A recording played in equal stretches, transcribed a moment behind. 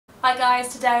Hi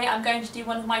guys, today I'm going to do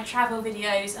one of my travel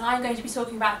videos and I'm going to be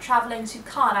talking about travelling to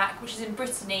Carnac, which is in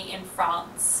Brittany in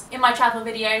France. In my travel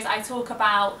videos I talk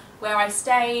about where I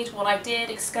stayed, what I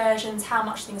did, excursions, how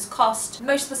much things cost.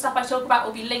 Most of the stuff I talk about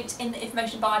will be linked in the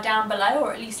information bar down below,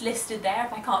 or at least listed there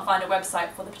if I can't find a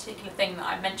website for the particular thing that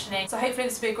I'm mentioning. So hopefully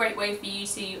this will be a great way for you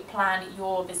to plan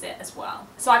your visit as well.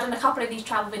 So I've done a couple of these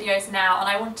travel videos now and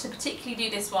I want to particularly do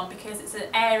this one because it's an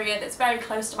area that's very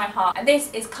close to my heart. And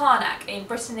this is Carnac in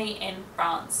Brittany in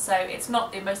France. So it's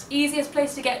not the most easiest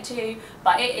place to get to,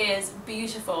 but it is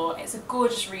beautiful. It's a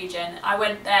gorgeous region. I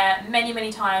went there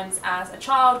many times as a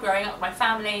child growing up with my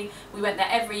family. We went there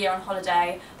every year on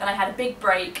holiday. Then I had a big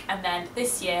break and then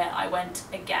this year I went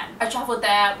again. I travelled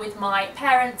there with my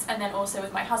parents and then also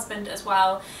with my husband as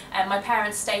well. And my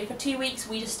parents stayed for 2 weeks,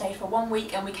 we just stayed for 1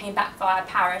 week and we came back via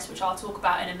Paris, which I'll talk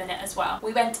about in a minute as well.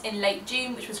 We went in late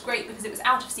June, which was great because it was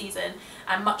out of season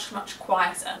and much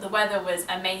quieter. The weather was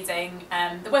amazing.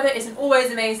 The weather isn't always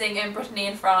amazing in Brittany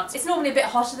and France. It's normally a bit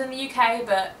hotter than the UK,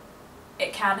 but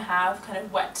it can have kind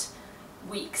of wet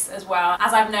weeks as well,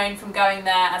 as I've known from going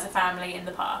there as a family in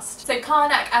the past. So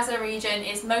Carnac as a region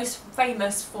is most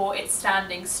famous for its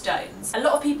standing stones. A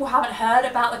lot of people haven't heard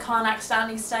about the Carnac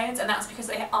standing stones, and that's because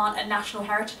they aren't a National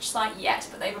Heritage Site yet,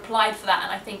 but they've applied for that,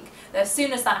 and I think that as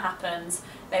soon as that happens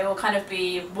they will kind of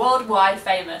be worldwide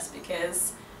famous,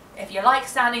 because if you like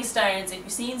standing stones, if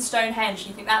you've seen Stonehenge and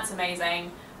you think that's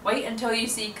amazing, wait until you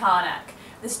see Carnac.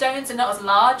 The stones are not as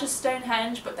large as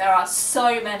Stonehenge, but there are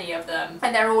so many of them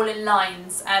and they're all in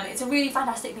lines. It's a really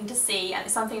fantastic thing to see, and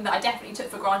it's something that I definitely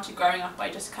took for granted growing up.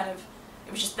 It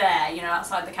was just there, you know,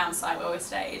 outside the campsite where we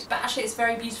stayed. But actually it's a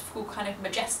very beautiful, kind of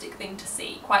majestic thing to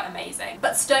see, quite amazing.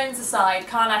 But stones aside,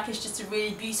 Carnac is just a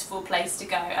really beautiful place to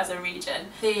go as a region.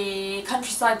 The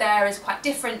countryside there is quite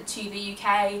different to the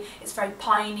UK. It's very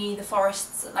piney, the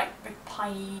forests are like very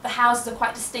piney. The houses are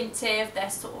quite distinctive, they're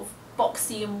sort of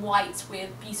boxy and white with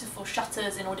beautiful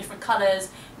shutters in all different colours,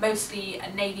 mostly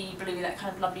a navy blue, that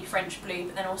kind of lovely French blue,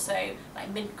 but then also like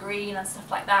mint green and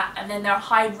stuff like that. And then there are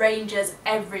hydrangeas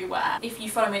everywhere. If you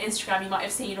follow me on Instagram you might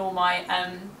have seen all my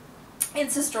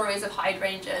Insta stories of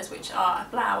hydrangeas, which are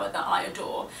a flower that I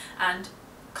adore, and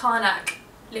Carnac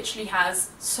literally has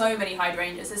so many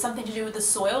hydrangeas. There's something to do with the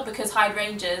soil, because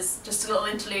hydrangeas, just a little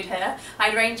interlude here,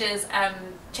 hydrangeas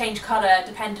change colour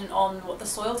dependent on what the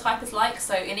soil type is like.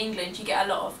 So in England you get a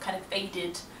lot of kind of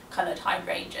faded coloured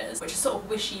hydrangeas, which are sort of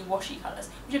wishy-washy colours,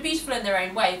 which are beautiful in their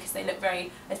own way because they look very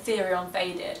ethereal and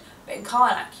faded. But in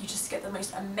Carnac you just get the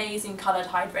most amazing coloured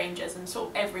hydrangeas, and sort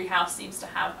of every house seems to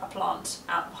have a plant,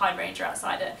 hydrangea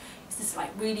outside it. It's this like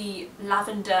really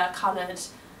lavender coloured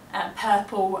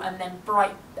purple and then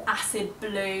bright acid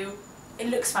blue. It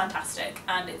looks fantastic,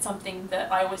 and it's something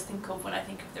that I always think of when I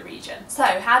think of the region. So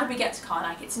how did we get to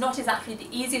Carnac? It's not exactly the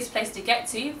easiest place to get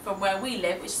to from where we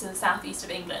live, which is in the southeast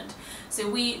of England. So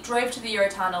we drove to the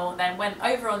Eurotunnel, then went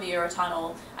over on the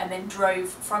Eurotunnel and then drove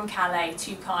from Calais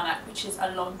to Carnac, which is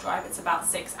a long drive. It's about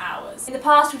 6 hours. In the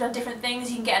past we've done different things.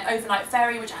 You can get an overnight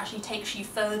ferry which actually takes you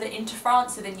further into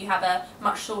France, so then you have a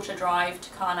much shorter drive to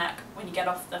Carnac when you get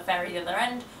off the ferry the other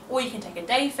end. Or you can take a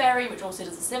day ferry, which also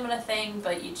does a similar thing,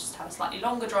 but you just have a slightly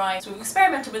longer drive. So we've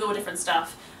experimented with all different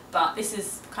stuff, but this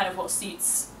is kind of what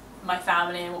suits my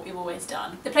family and what we've always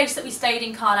done. The place that we stayed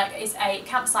in Carnac is a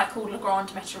campsite called La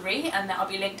Grande Metairie, and that'll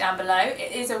be linked down below.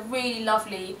 It is a really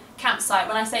lovely campsite.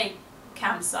 When I say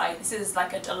campsite, this is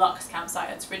like a deluxe campsite.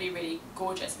 It's really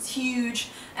gorgeous. It's huge.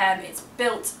 It's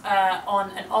built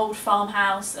on an old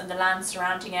farmhouse and the land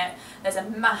surrounding it. There's a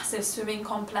massive swimming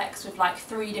complex with like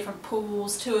 3 different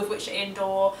pools, 2 of which are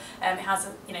indoor. It has,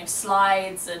 you know,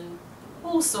 slides and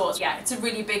all sorts. Yeah, it's a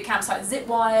really big campsite. Zip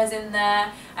wires in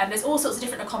there, and there's all sorts of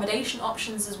different accommodation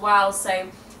options as well. So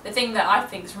the thing that I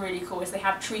think is really cool is they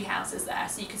have tree houses there,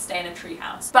 so you can stay in a tree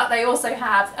house. But they also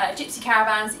have gypsy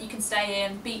caravans that you can stay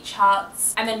in, beach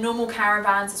huts, and then normal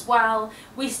caravans as well.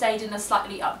 We stayed in a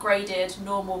slightly upgraded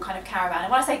normal kind of caravan.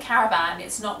 And when I say caravan,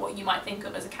 it's not what you might think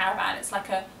of as a caravan. It's like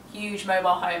a huge mobile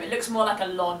home. It looks more like a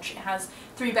lodge. It has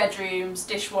 3 bedrooms,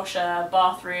 dishwasher,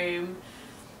 bathroom,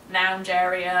 lounge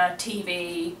area,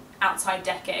 TV, outside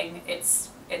decking. It's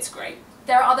great.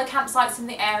 There are other campsites in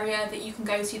the area that you can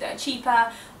go to that are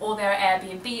cheaper, or there are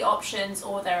Airbnb options,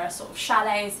 or there are sort of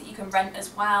chalets that you can rent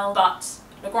as well. But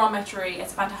La Grande Metairie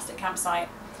is a fantastic campsite,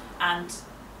 and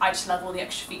I just love all the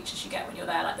extra features you get when you're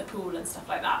there, like the pool and stuff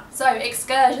like that. So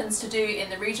excursions to do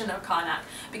in the region of Carnac.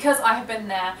 Because I have been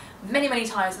there many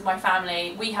times with my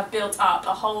family, we have built up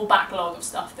a whole backlog of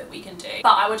stuff that we can do.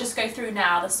 But I will just go through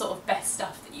now the sort of best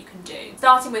stuff that you can do.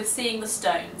 Starting with seeing the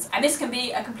stones. And this can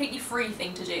be a completely free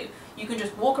thing to do. You can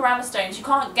just walk around the stones. You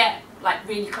can't get like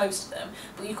really close to them,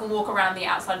 but you can walk around the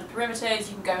outside of the perimeters,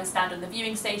 you can go and stand on the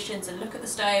viewing stations and look at the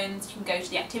stones, you can go to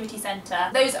the activity centre.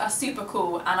 Those are super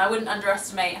cool, and I wouldn't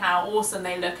underestimate how awesome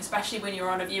they look, especially when you're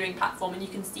on a viewing platform and you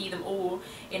can see them all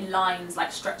in lines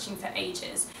like stretching for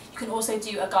ages. You can also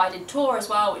do a guided tour as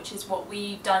well, which is what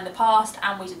we've done in the past,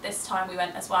 and we did this time, we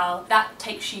went as well. That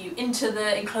takes you into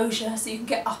the enclosure so you can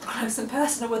get up close and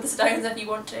personal with the stones if you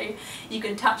want to. You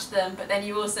can touch them, but then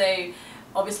you also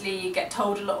obviously get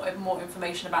told a lot more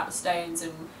information about the stones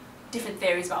and different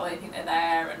theories about why they think they're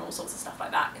there and all sorts of stuff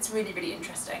like that. It's really, really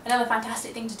interesting. Another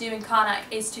fantastic thing to do in Carnac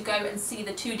is to go and see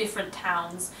the two different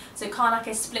towns. So Carnac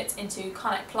is split into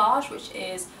Carnac Plage, which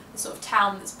is the sort of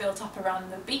town that's built up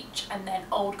around the beach, and then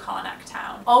Old Carnac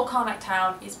Town. Old Carnac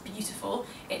Town is beautiful.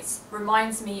 It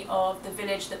reminds me of the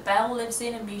village that Belle lives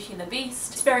in Beauty and the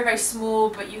Beast. It's very, very small,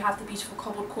 but you have the beautiful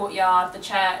cobbled courtyard, the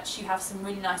church, you have some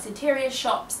really nice interior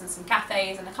shops and some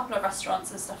cafes and a couple of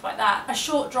restaurants and stuff like that. A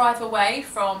short drive away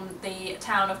from the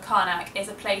town of Carnac is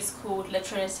a place called La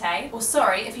Trinité, or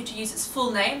sorry, if you were to use its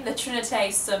full name, La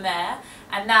Trinité-sur-Mer,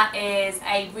 and that is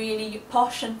a really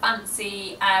posh and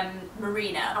fancy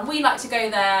marina. And we like to go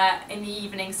there in the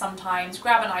evening sometimes,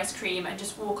 grab an ice cream and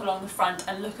just walk along the front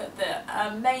and look at the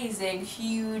amazing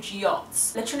huge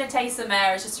yachts. La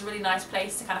Trinité-sur-Mer is just a really nice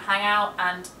place to kind of hang out,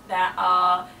 and there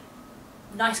are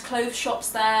nice clothes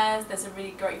shops there, there's a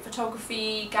really great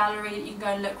photography gallery that you can go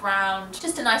and look around.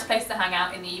 Just a nice place to hang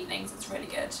out in the evenings, it's really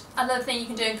good. Another thing you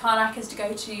can do in Carnac is to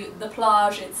go to the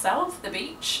plage itself, the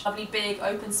beach. Lovely big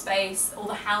open space, all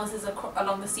the houses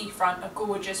along the seafront are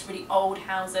gorgeous, really old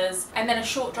houses. And then a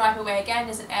short drive away again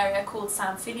is an area called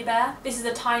Saint-Philibert. This is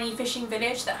a tiny fishing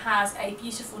village that has a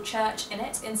beautiful church in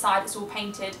it. Inside it's all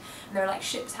painted and there are like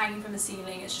ships hanging from the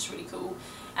ceiling, it's just really cool.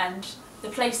 And the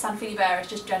place Saint-Philibert is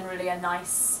just generally a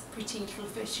nice, pretty little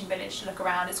fishing village to look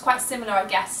around. It's quite similar, I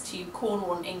guess, to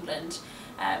Cornwall in England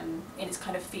in its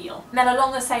kind of feel. And then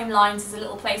along the same lines is a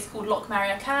little place called Loch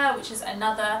Mariaker, which is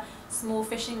another small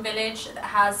fishing village that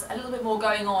has a little bit more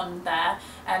going on there.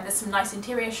 There's some nice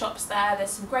interior shops there, there's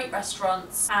some great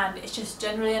restaurants, and it's just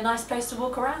generally a nice place to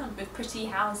walk around with pretty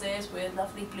houses with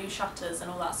lovely blue shutters and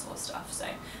all that sort of stuff. So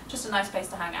just a nice place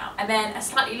to hang out. And then a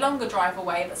slightly longer drive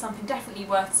away, but something definitely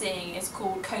worth seeing, is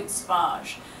called Côte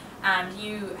Sauvage. And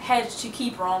you head to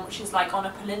Quiberon, which is like on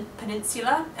a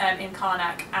peninsula in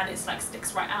Carnac, and it's like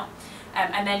sticks right out.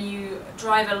 And then you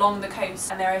drive along the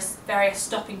coast, and there are various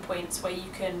stopping points where you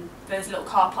can, there's little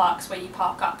car parks where you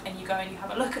park up and you go and you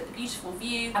have a look at the beautiful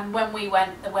view. And when we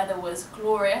went, the weather was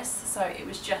glorious, so it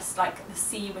was just like the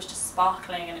sea was just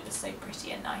sparkling and it was so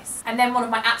pretty and nice. And then one of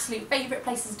my absolute favourite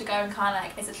places to go in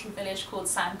Carnac is a little village called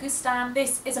Saint-Gustin.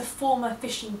 This is a former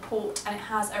fishing port and it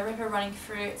has a river running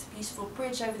through it. It's a beautiful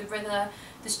bridge over the river.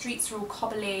 The streets are all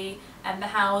cobbly and the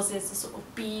houses are sort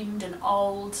of beamed and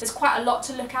old. There's quite a lot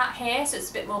to look at here, so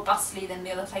it's a bit more bustly than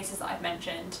the other places that I've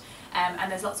mentioned.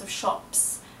 And there's lots of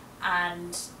shops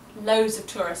and loads of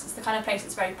tourists. It's the kind of place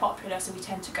that's very popular, so we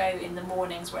tend to go in the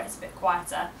mornings where it's a bit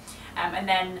quieter. And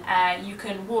then you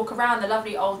can walk around the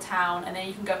lovely old town, and then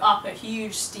you can go up a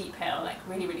huge steep hill, like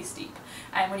really, really steep.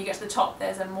 And when you get to the top,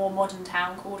 there's a more modern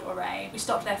town called Auray. We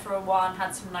stopped there for a while and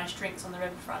had some nice drinks on the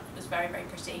riverfront. It was very, very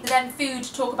pretty. So then food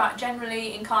to talk about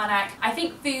generally in Carnac. I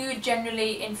think food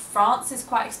generally in France is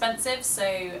quite expensive,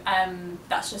 so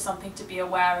that's just something to be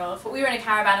aware of. But we were in a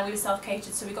caravan and we were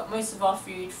self-catered, so we got most of our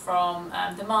food from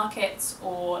the markets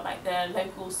or like the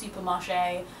local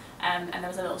supermarché. And there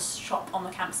was a little shop on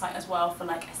the campsite as well for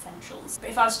like essentials.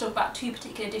 But if I was to talk about two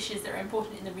particular dishes that are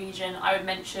important in the region, I would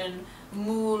mention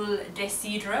moule de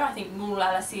cidre. I think moule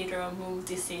à la cidre or moule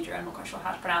de cidre, I'm not quite sure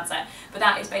how to pronounce it. But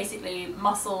that is basically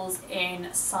mussels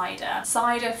in cider.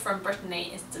 Cider from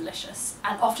Brittany is delicious,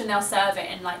 and often they'll serve it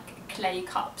in like clay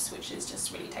cups, which is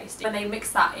just really tasty. When they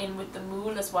mix that in with the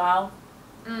moule as well,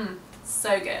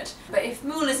 so good. But if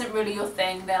moule isn't really your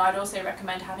thing, then I'd also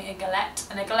recommend having a galette.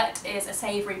 And a galette is a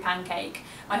savoury pancake.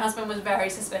 My husband was very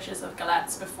suspicious of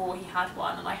galettes before he had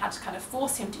one, and I had to kind of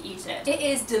force him to eat it. It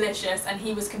is delicious, and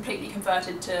he was completely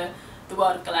converted to the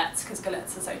world of galettes because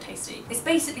galettes are so tasty. It's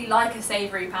basically like a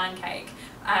savoury pancake,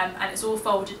 and it's all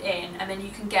folded in, and then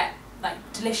you can get like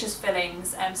delicious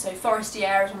fillings. So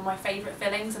forestière is one of my favourite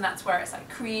fillings, and that's where it's like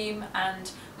cream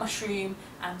and mushroom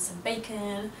and some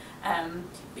bacon,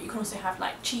 but you can also have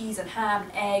like cheese and ham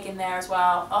and egg in there as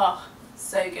well. Oh,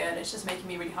 So good, it's just making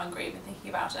me really hungry even thinking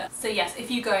about it. So yes, if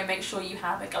you go, make sure you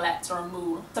have a galette or a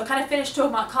moule. So I've kind of finished talking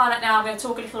about Carnac now. I'm going to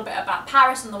talk a little bit about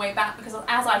Paris on the way back, because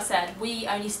as I said, we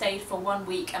only stayed for 1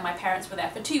 week and my parents were there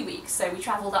for 2 weeks. So we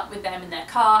travelled up with them in their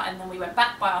car and then we went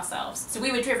back by ourselves. So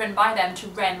we were driven by them to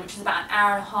Rennes, which is about an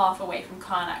hour and a half away from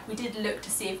Carnac. We did look to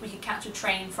see if we could catch a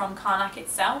train from Carnac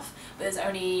itself, but there's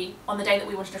only, on the day that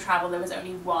we wanted to travel, there was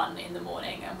only one in the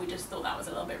morning and we just thought that was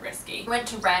a little bit risky. We went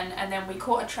to Rennes and then we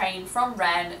caught a train from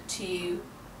Rennes to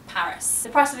Paris. The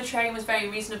price of the train was very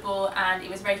reasonable and it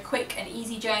was a very quick and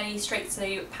easy journey straight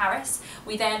to Paris.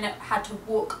 We then had to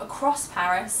walk across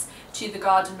Paris to the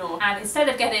Gare du Nord, and instead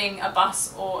of getting a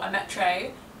bus or a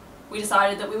metro, we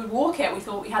decided that we would walk it. We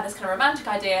thought we had this kind of romantic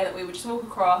idea that we would just walk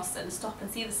across and stop and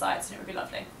see the sights and it would be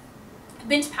lovely. I've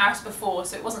been to Paris before,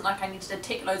 so it wasn't like I needed to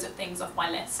tick loads of things off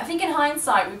my list. I think in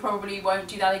hindsight we probably won't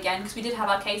do that again, because we did have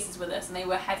our cases with us and they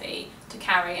were heavy to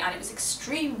carry and it was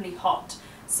extremely hot.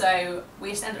 So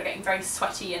we just ended up getting very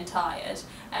sweaty and tired.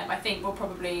 I think we'll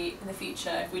probably, in the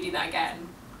future, if we do that again,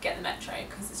 get the metro,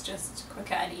 because it's just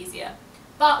quicker and easier.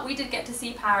 But we did get to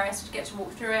see Paris, we did get to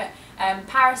walk through it.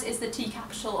 Paris is the tea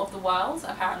capital of the world,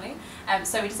 apparently.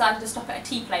 So we decided to stop at a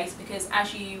tea place because,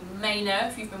 as you may know,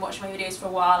 if you've been watching my videos for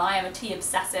a while, I am a tea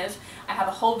obsessive. I have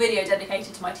a whole video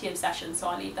dedicated to my tea obsession, so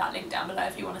I'll leave that link down below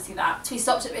if you want to see that. So we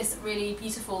stopped at this really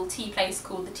beautiful tea place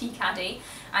called the Tea Caddy,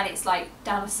 and it's like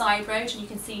down a side road and you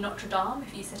can see Notre Dame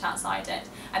if you sit outside it.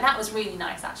 And that was really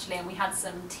nice actually, and we had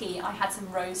some tea. I had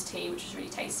some rose tea, which was really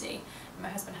tasty. My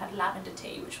husband had lavender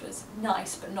tea, which was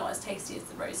nice but not as tasty as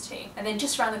the rose tea. And then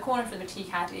just around the corner from the Tea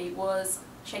Caddy was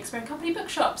Shakespeare and Company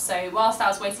bookshop. So whilst I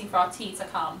was waiting for our tea to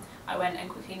come, I went and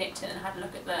quickly nipped in and had a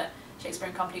look at the Shakespeare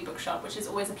and Company bookshop, which is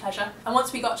always a pleasure. And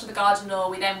once we got to the Gare du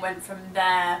Nord, we then went from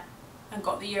there and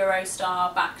got the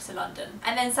Eurostar back to London.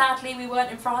 And then sadly we weren't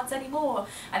in France anymore,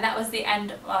 and that was the end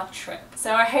of our trip.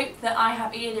 So I hope that I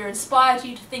have either inspired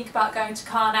you to think about going to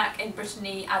Carnac in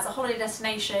Brittany as a holiday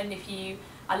destination if you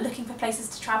are looking for places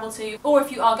to travel to, or if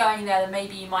you are going there then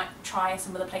maybe you might try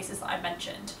some of the places that I've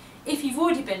mentioned. If you've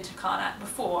already been to Carnac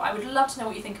before, I would love to know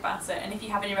what you think about it, and if you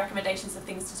have any recommendations of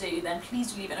things to do, then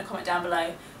please do leave it in a comment down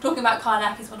below. Talking about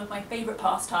Carnac is one of my favourite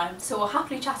pastimes, so I'll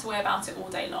happily chat away about it all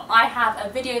day long. I have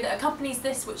a video that accompanies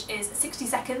this, which is 60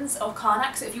 seconds of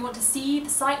Carnac, so if you want to see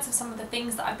the sights of some of the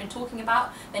things that I've been talking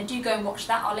about, then do go and watch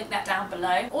that. I'll link that down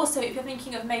below. Also, if you're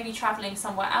thinking of maybe travelling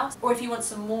somewhere else, or if you want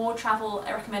some more travel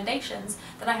recommendations,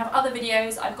 then I have other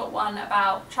videos. I've got one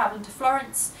about travelling to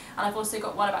Florence, and I've also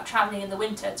got one about travelling in the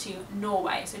winter to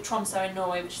Norway, so Tromsø in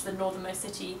Norway, which is the northernmost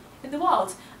city in the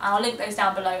world, and I'll link those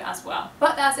down below as well.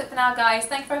 But that's it for now guys,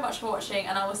 thank you very much for watching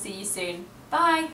and I will see you soon. Bye!